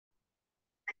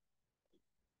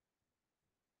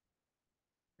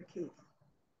Okay.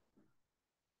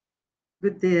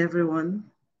 Good day, everyone.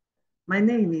 My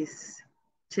name is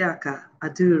Chiaka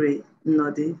Adure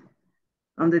Nodi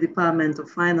from the Department of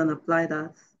Fine and Applied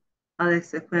Arts,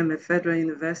 AE-FUNAI Federal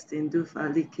University in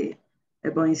Duf-Alike,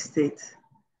 Ebonyi State.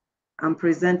 I'm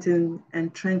presenting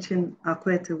Entrenching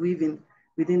Akwete Weaving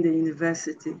within the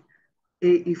university,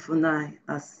 AE-FUNAI,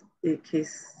 as a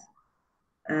case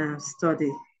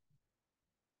study.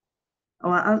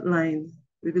 Our outline,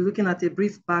 we'll be looking at a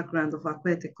brief background of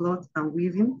Akwete cloth and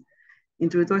weaving,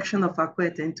 introduction of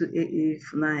Akwete into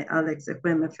AE-FUNAI,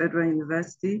 AE-FUNAI Federal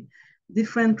University,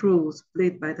 different roles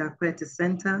played by the Akwete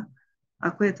Center,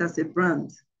 Akwete as a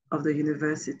brand of the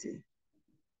university.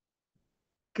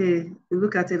 Okay, we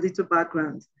look at a little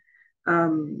background,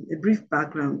 a brief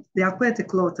background. The Akwete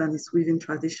cloth and its weaving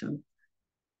tradition.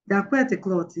 The Akwete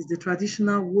cloth is the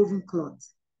traditional woven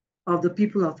cloth of the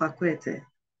people of Akwete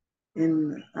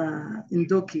in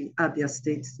Doki, Abia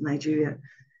State, Nigeria.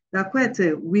 The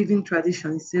Akwete weaving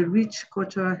tradition is a rich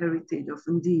cultural heritage of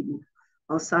Ndiigbo,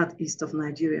 or southeast of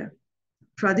Nigeria.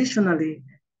 Traditionally,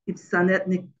 it's an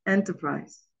ethnic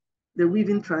enterprise. The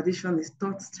weaving tradition is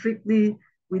taught strictly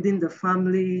within the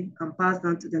family and passed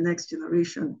on to the next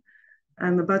generation.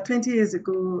 And about 20 years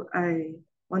ago, I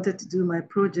wanted to do my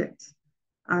project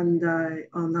and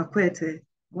on Akwete.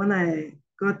 When I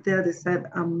got there, they said,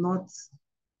 I'm not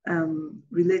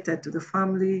related to the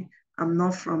family, I'm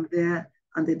not from there,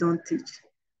 and they don't teach.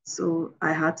 So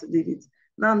I had to leave it.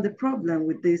 Now, the problem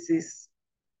with this is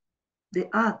the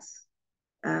arts,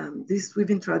 this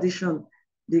weaving tradition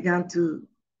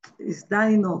is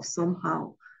dying off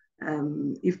somehow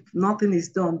if nothing is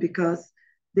done, because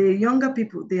the younger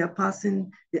people they are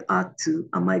passing the art to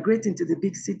are migrating to the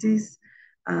big cities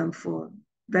for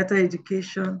better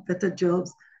education, better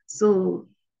jobs. So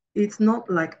it's not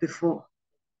like before.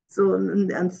 So,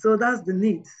 and so that's the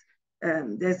need.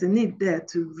 There's a need there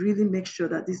to really make sure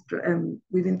that this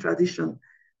weaving tradition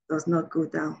does not go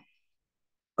down.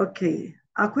 Okay,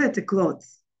 Akwete cloth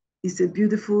is a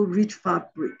beautiful, rich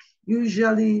fabric,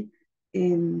 usually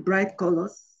in bright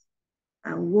colors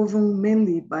and woven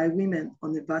mainly by women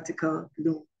on a vertical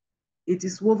loom. It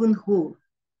is woven whole,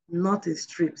 not in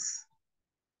strips.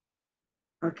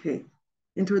 Okay,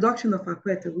 introduction of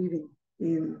Akwete weaving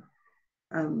in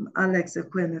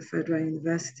AE-FUNAI Federal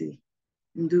University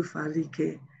in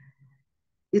Duf-Alike.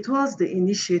 It was the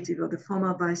initiative of the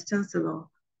former Vice Chancellor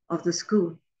of the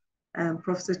school,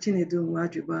 Professor Chinedu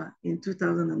Nwajuba, in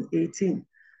 2018.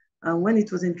 And when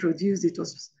it was introduced, it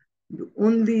was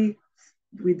only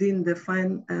within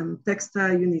the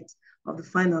textile unit of the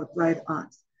Fine and Applied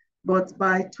Arts. But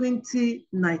by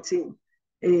 2019,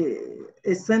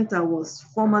 a center was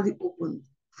formally opened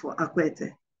for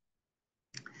Akwete.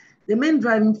 The main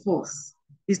driving force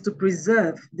is to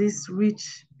preserve this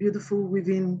rich, beautiful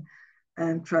weaving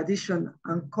tradition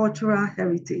and cultural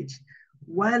heritage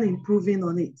while improving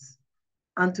on it,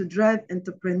 and to drive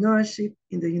entrepreneurship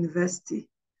in the university.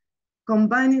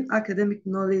 Combining academic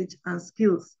knowledge and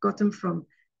skills gotten from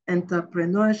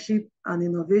entrepreneurship and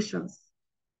innovations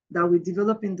that will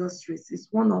develop industries is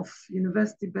one of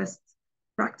university best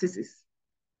practices.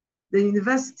 The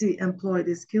university employed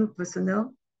a skilled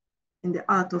personnel in the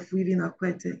art of weaving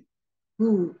Akwete,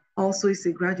 who also is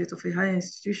a graduate of a higher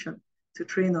institution, to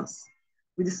train us.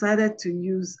 We decided to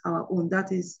use our own,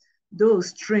 that is,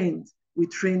 those trained, we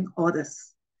train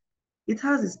others. It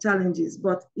has its challenges,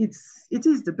 but it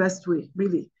is the best way,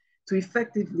 really, to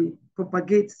effectively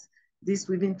propagate this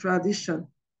weaving tradition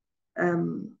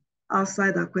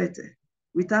outside Akwete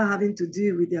without having to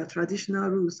deal with their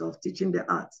traditional rules of teaching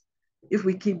the art, if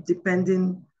we keep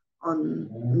depending on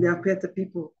the Akwete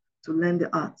people to learn the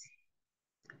art.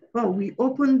 Well, we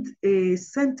opened a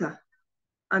center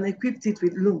and equipped it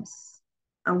with looms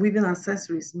and weaving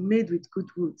accessories made with good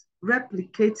wood,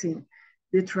 replicating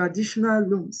the traditional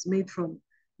looms made from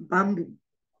bamboo.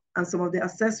 And some of the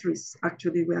accessories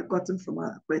actually were gotten from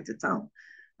Akwete town.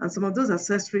 And some of those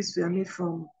accessories were made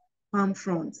from palm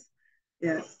fronds.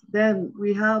 Yes, then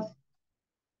we have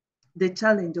the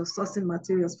challenge of sourcing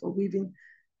materials for weaving.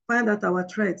 Find out our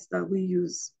threads that we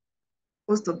use,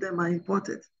 most of them are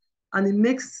imported, and it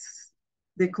makes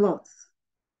the cloth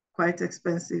quite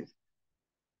expensive.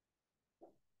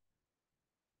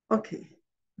 Okay,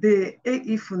 the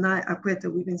AE-FUNAI Akwete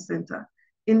Weaving Center.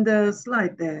 In the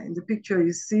slide there, in the picture,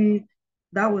 you see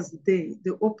that was the day,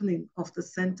 the opening of the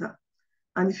center.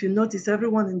 And if you notice,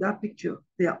 everyone in that picture,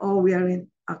 they are all wearing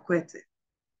Akwete.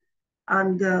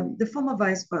 And the former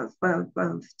Vice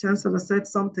Chancellor said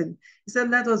something. He said,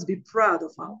 let us be proud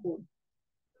of our own.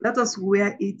 Let us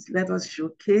wear it, let us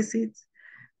showcase it.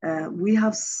 We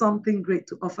have something great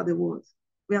to offer the world.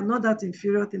 We are not that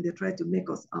inferior thing they try to make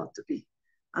us out to be.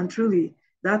 And truly,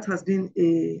 that has been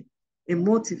a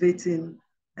motivating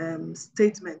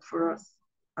statement for us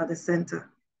at the center.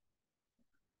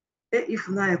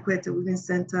 AE-FUNAI Akwete Women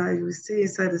Center, you will see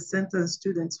inside the center and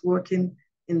students working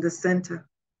in the center.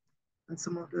 And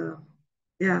some of the,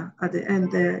 at the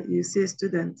end there, you see a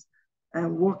student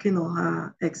working on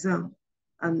her exam,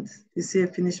 and you see a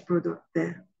finished product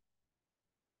there.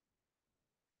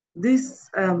 This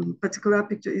particular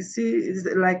picture, you see, is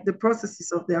like the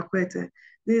processes of the Akwete.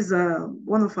 This is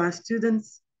one of our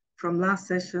students from last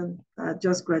session,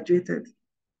 just graduated,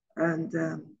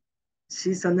 and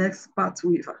she's an expert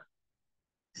weaver.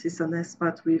 She's an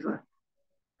expert weaver.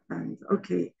 And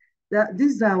okay,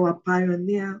 these are our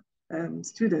pioneer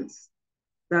students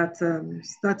that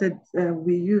started,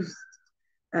 we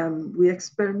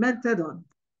experimented on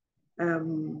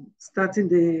starting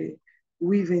the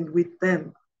weaving with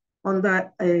them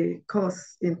under a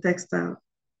course in textile.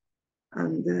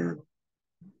 And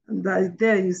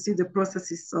there you see the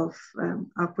processes of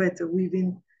Akwete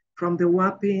weaving, from the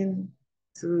warping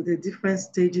to the different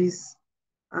stages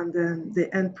and then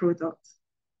the end product.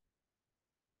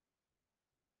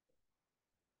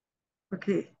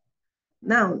 Okay,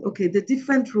 now, the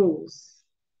different roles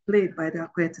played by the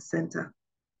Akwete Center.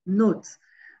 Note,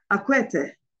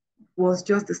 Akwete was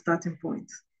just the starting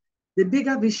point. The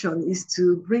bigger vision is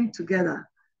to bring together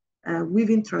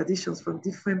weaving traditions from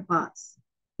different parts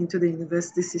into the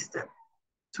university system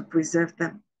to preserve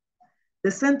them.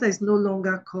 The center is no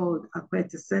longer called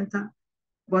Akwete Center,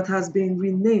 but has been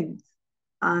renamed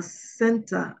as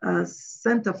Center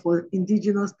for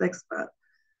Indigenous Textile.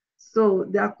 So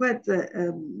the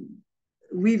Akwete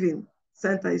Weaving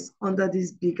Center is under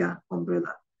this bigger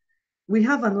umbrella. We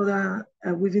have another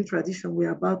weaving tradition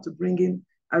we're about to bring in.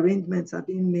 Arrangements are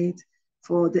being made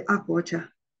for the Akwete.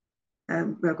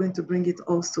 We're going to bring it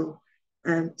also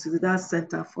to that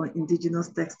Center for Indigenous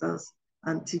Textiles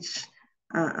and teach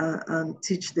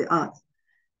the art.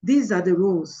 These are the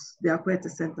roles the Akwete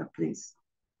Center plays: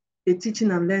 a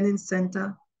teaching and learning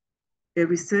center, a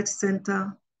research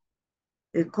center,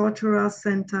 a cultural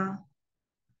center,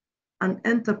 an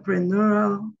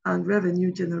entrepreneurial and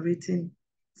revenue generating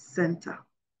center.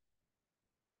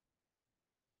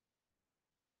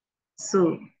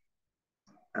 So,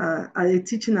 a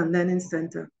teaching and learning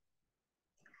center.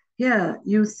 Here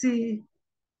you see,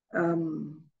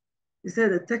 you say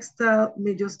the textile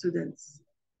major students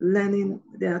learning,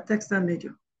 they are textile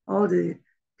major. All the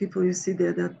people you see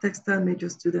there, they're textile major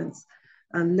students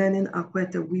and learning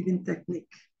Akwete weaving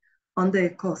technique under a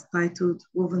course titled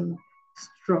Woven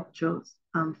Structures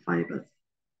and Fibers.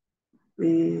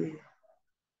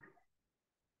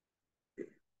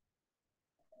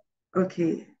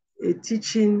 A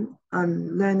teaching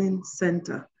and learning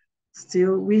center.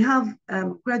 Still, we have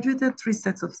graduated 3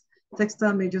 sets of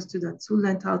textile major students who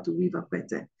learned how to weave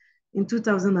Akwete. In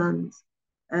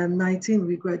 2019,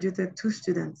 we graduated 2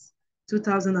 students.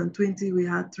 2020, we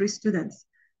had 3 students.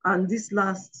 And this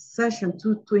last session,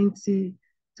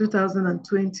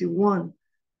 2021,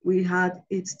 we had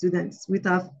 8 students with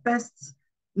our first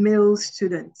male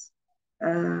students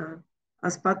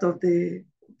as part of the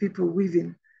people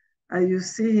weaving. You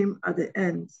see him at the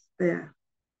end there.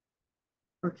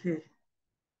 Okay.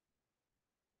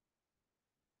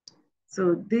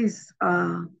 So these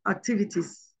are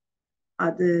activities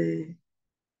at the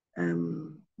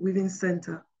weaving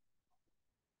center.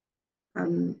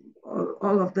 And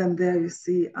all of them there you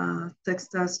see are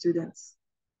textile students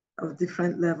of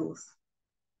different levels.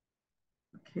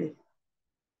 Okay.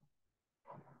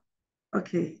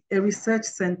 Okay, a research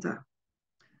center.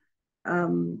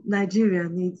 Nigeria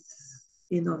needs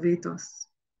innovators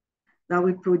that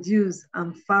will produce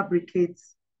and fabricate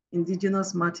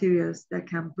indigenous materials that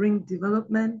can bring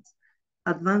development,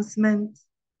 advancement,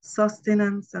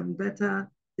 sustenance, and better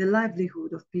the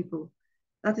livelihood of people.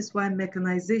 That is why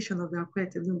mechanization of the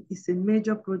Akwete loom is a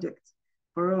major project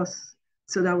for us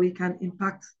so that we can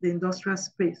impact the industrial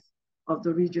space of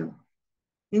the region.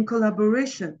 In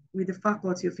collaboration with the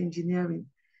Faculty of Engineering,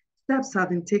 steps have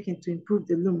been taken to improve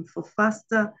the loom for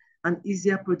faster and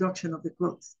easier production of the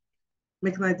cloths.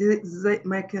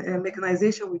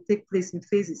 Mechanization will take place in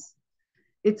phases.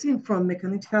 A team from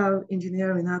mechanical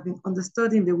engineering have been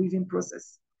understudying the weaving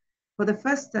process. For the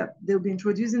first step, they'll be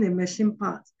introducing a machine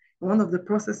part in one of the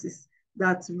processes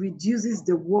that reduces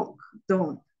the work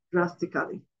done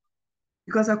drastically.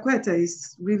 Because Akwete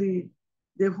is really,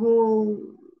 the whole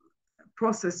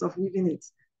process of weaving it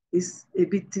is a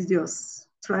bit tedious,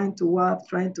 trying to warp,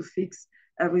 trying to fix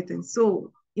everything.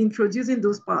 So introducing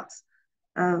those parts,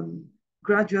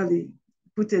 gradually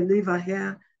put a lever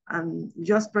here and you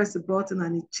just press a button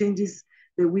and it changes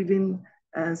the weaving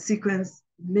sequence,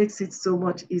 makes it so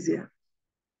much easier.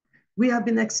 We have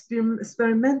been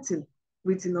experimenting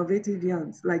with innovative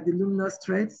yarns like the luminous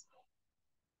threads,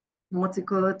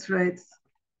 multicolored threads,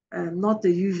 not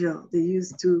the usual they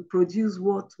use to produce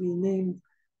what we named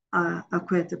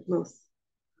Akwete Plus.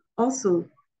 Also,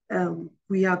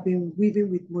 we have been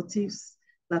weaving with motifs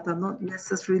that are not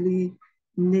necessarily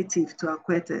native to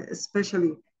Akwete,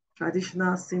 especially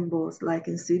traditional symbols like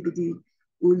in CBD,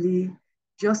 Uli,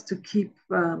 just to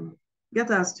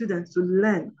get our students to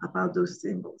learn about those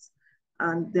symbols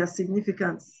and their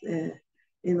significance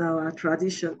in our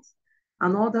traditions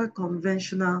and other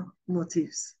conventional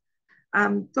motifs. I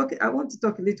want to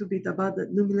talk a little bit about the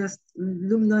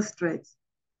luminous threads.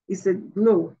 It's a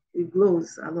glow, it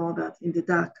glows and all that in the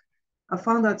dark. I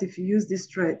found that if you use this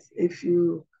thread, if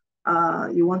you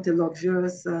want a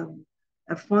luxurious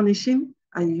furnishing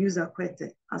and you use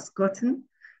Akwete as cotton,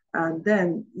 and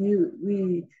then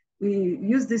we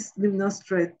use this luminous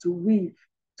thread to weave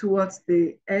towards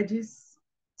the edges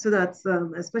so that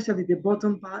especially the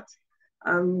bottom part,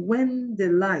 and when the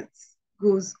light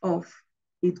goes off,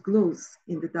 it glows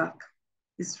in the dark.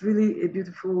 It's really a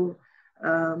beautiful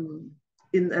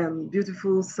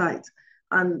beautiful sight.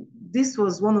 And this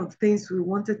was one of the things we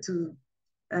wanted to,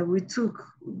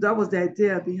 that was the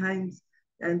idea behind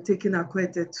taking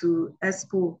Akwete to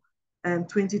Expo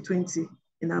 2020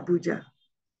 in Abuja.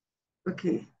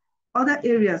 Okay, other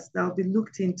areas that will be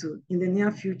looked into in the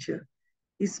near future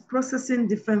is processing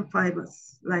different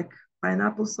fibers like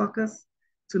pineapple suckers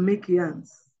to make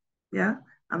yarns, yeah,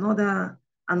 there are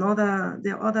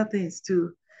other things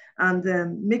too, and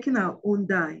making our own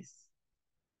dyes.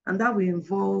 And that will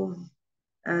involve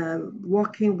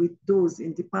working with those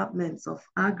in departments of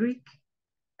agric,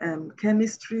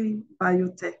 chemistry,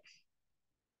 biotech.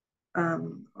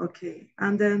 Okay,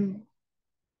 and then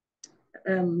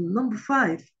number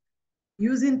 5,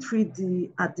 using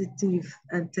 3D additive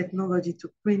and technology to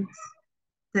print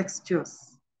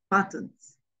textures,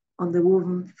 patterns on the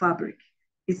woven fabric.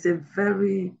 It's a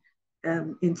very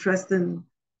interesting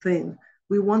thing.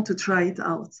 We want to try it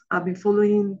out. I've been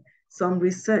following some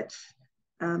research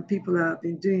people have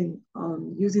been doing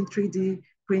on using 3D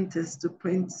printers to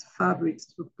print fabrics,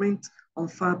 to print on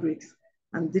fabrics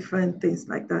and different things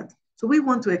like that. So we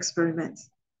want to experiment.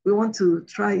 We want to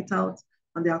try it out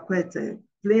on the Akwete,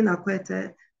 plain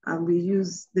Akwete, and we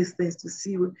use these things to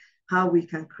see how we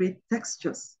can create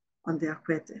textures on the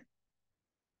Akwete.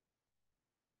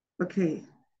 Okay,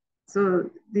 so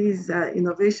these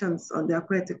innovations on the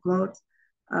Akwete cloth.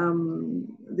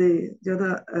 The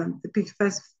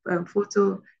first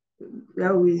photo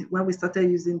when we started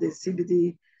using the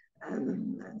CBD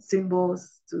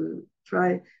symbols to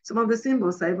try. Some of the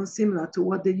symbols are even similar to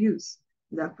what they use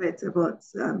in the Akwete, but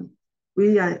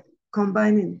we are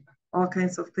combining all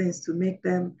kinds of things to make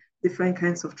them different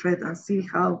kinds of thread and see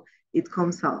how it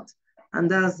comes out. And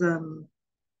that's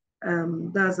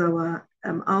our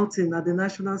outing at the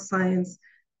National Science,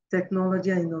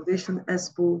 Technology and Innovation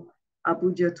Expo,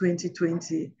 Abuja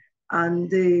 2020. And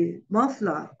the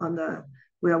muffler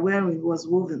we are wearing was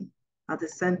woven at the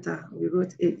center. We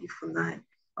wrote AE-FUNAI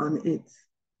on it.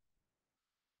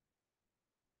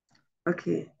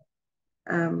 Okay,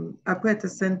 Akwete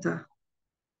Center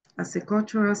as a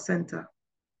cultural center.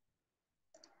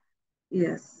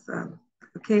 Yes,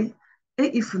 okay.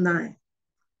 AE-FUNAI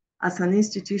as an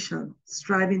institution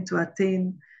striving to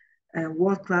attain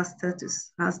world-class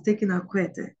status has taken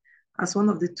Akwete as one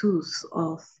of the tools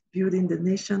of building the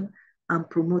nation and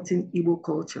promoting Igbo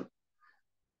culture.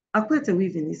 Akwete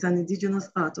weaving is an indigenous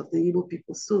art of the Igbo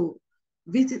people, so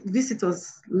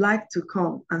visitors like to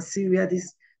come and see where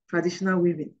this traditional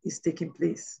weaving is taking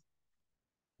place.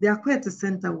 The Akwete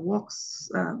Center works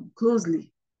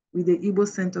closely with the Igbo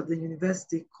Center of the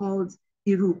university called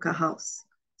Iruka House,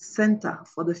 Center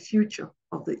for the Future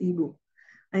of the Igbo.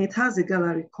 And it has a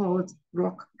gallery called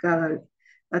Rock Gallery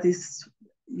that is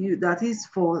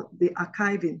for the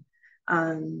archiving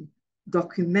and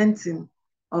documenting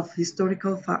of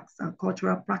historical facts and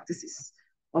cultural practices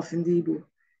of Igbo,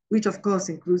 which of course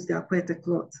includes the Akwete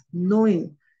cloth,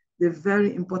 knowing the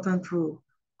very important role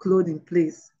clothing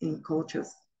plays in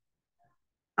cultures.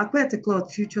 Akwete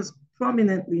cloth features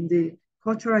prominently in the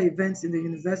cultural events in the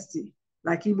university,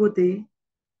 like Igbo Day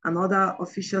and other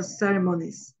official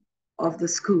ceremonies of the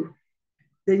school.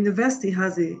 The university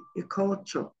has a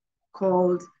culture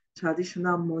called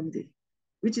Traditional Monday,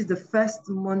 which is the first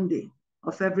Monday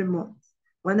of every month,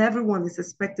 when everyone is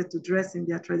expected to dress in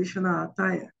their traditional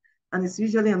attire, and it's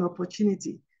usually an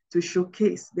opportunity to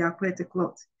showcase the Akwete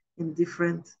cloth in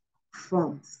different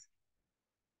forms.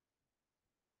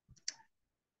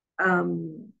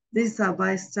 This is our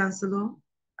Vice Chancellor.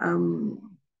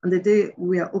 On the day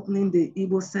we are opening the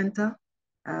Igbo Center,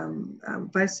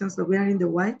 Vice Chancellor wearing the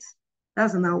white.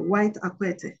 That's an white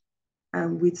Akwete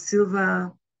with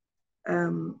silver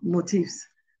motifs.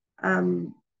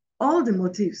 All the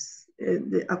motifs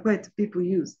the Akwete people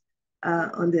use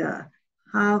on their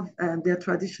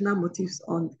traditional motifs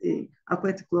on the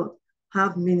Akwete cloth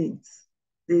have meanings.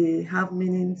 They have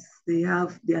meanings, they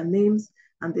have their names,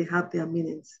 and they have their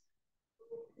meanings.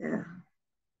 Yeah.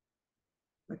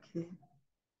 Okay.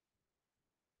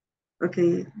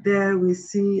 Okay, there we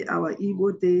see our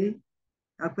Igbo Day,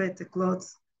 Akwete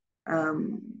cloths,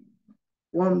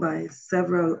 worn by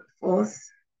several of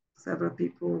us, several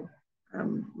people.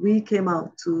 We came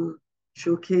out to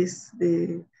showcase,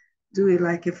 do it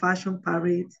like a fashion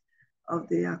parade of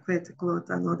the Akwete cloth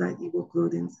and other Igbo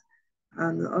clothing.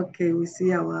 And okay, we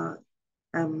see our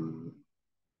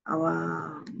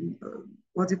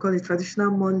what do you call it, traditional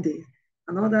Monday,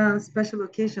 and other special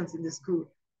occasions in the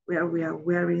school where we are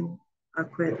wearing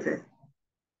Akwete.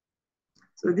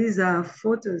 So these are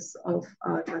photos of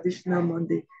our traditional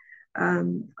Monday.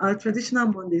 Our traditional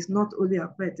Monday is not only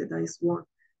Akwete that is worn.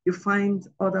 You find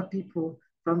other people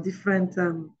from different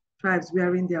tribes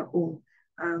wearing their own.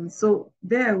 So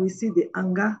there we see the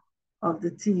anga of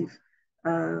the thief,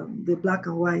 the black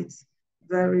and white,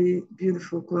 very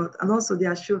beautiful cloth. And also the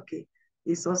ashoke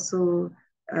is also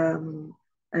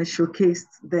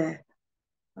showcased there.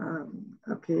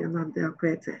 Okay, and I'm the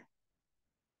Akwete.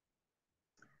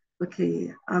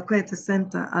 Okay, Akwete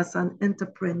Center as an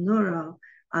entrepreneurial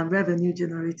and revenue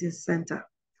generating center.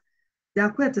 The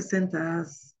Akwete Center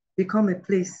has become a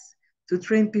place to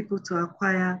train people to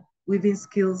acquire weaving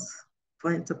skills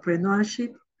for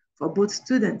entrepreneurship for both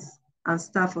students and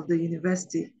staff of the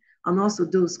university, and also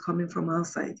those coming from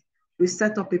outside. We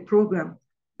set up a program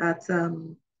that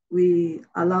we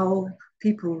allow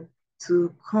people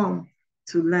to come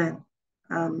to learn.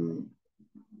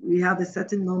 We have a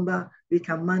certain number we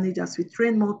can manage. As we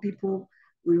train more people,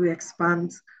 we will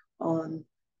expand on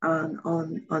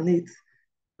it.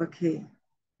 Okay,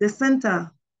 the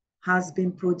center has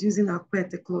been producing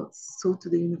Akwete cloths sold to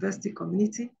the university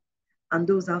community and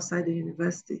those outside the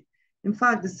university. In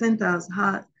fact, the center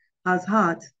has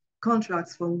had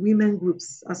contracts from women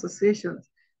groups, associations,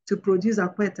 to produce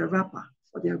Akwete wrapper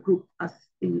for their group as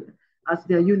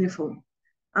their uniform.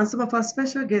 And some of our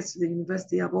special guests to the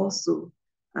university have also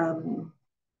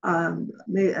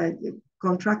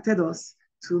contracted us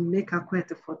to make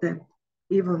Akwete for them.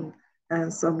 Even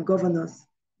some governors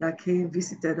that came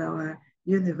visited our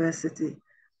university.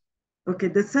 Okay,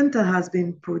 the center has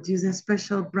been producing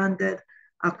special branded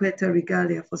Akwete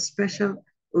regalia for special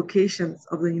occasions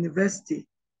of the university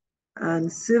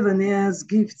and souvenirs,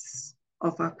 gifts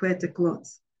of Akwete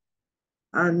cloths.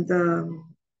 And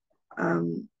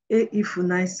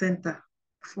AE-FUNAI Center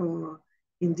for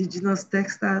Indigenous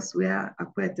Textiles, where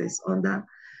Akwete is under,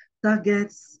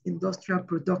 targets industrial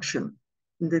production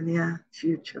in the near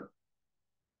future.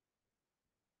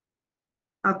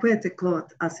 Akwete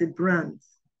cloth as a brand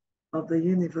of the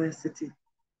university.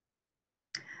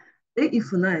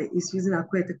 AE-FUNAI is using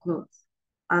Akwete cloth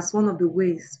as one of the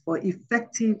ways for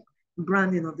effective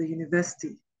branding of the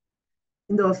university.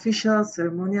 In the official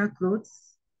ceremonial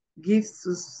clothes, gifts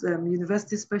to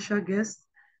university special guests.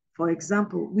 For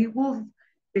example, we wove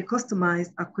a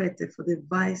customized Akwete for the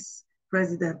Vice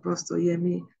President, Professor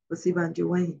Yemi Osibanjo,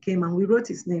 when he came, and we wrote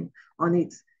his name on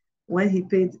it when he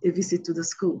paid a visit to the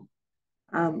school.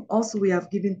 Also, we have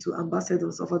given to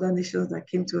ambassadors of other nations that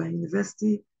came to our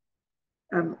university,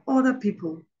 other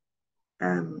people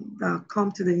that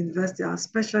come to the university, our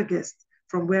special guests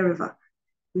from wherever.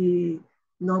 We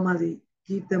normally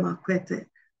give them Akwete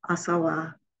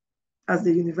as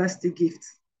the university gift.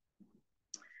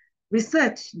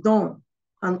 Research done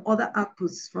and other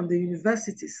outputs from the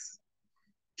universities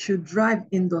should drive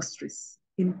industries,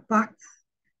 impact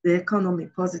the economy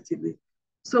positively.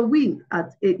 So we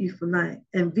at AE-FUNAI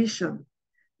envision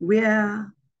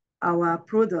where our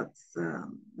products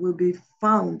will be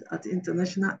found at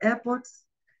international airports,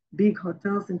 big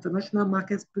hotels, international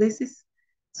marketplaces,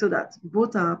 so that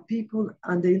both our people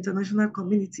and the international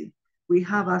community, we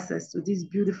have access to this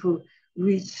beautiful,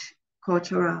 rich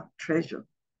cultural treasure.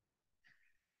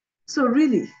 So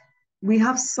really, we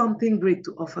have something great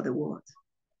to offer the world.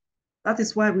 That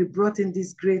is why we brought in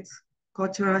this great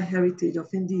cultural heritage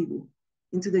of Indigo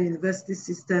into the university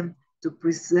system to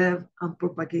preserve and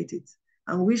propagate it,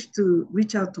 and wish to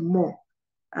reach out to more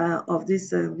of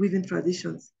these weaving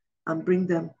traditions and bring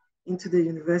them into the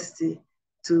university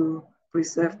to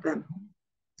preserve them.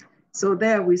 So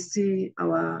there we see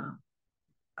our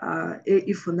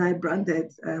AE-FUNAI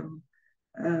branded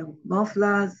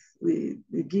mufflers. We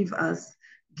give as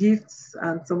gifts,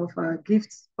 and some of our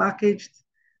gifts packaged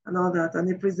and all that, and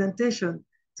a presentation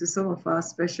to some of our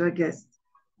special guests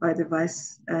by the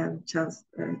Vice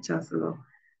Chancellor.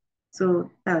 So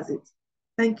that's it.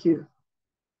 Thank you.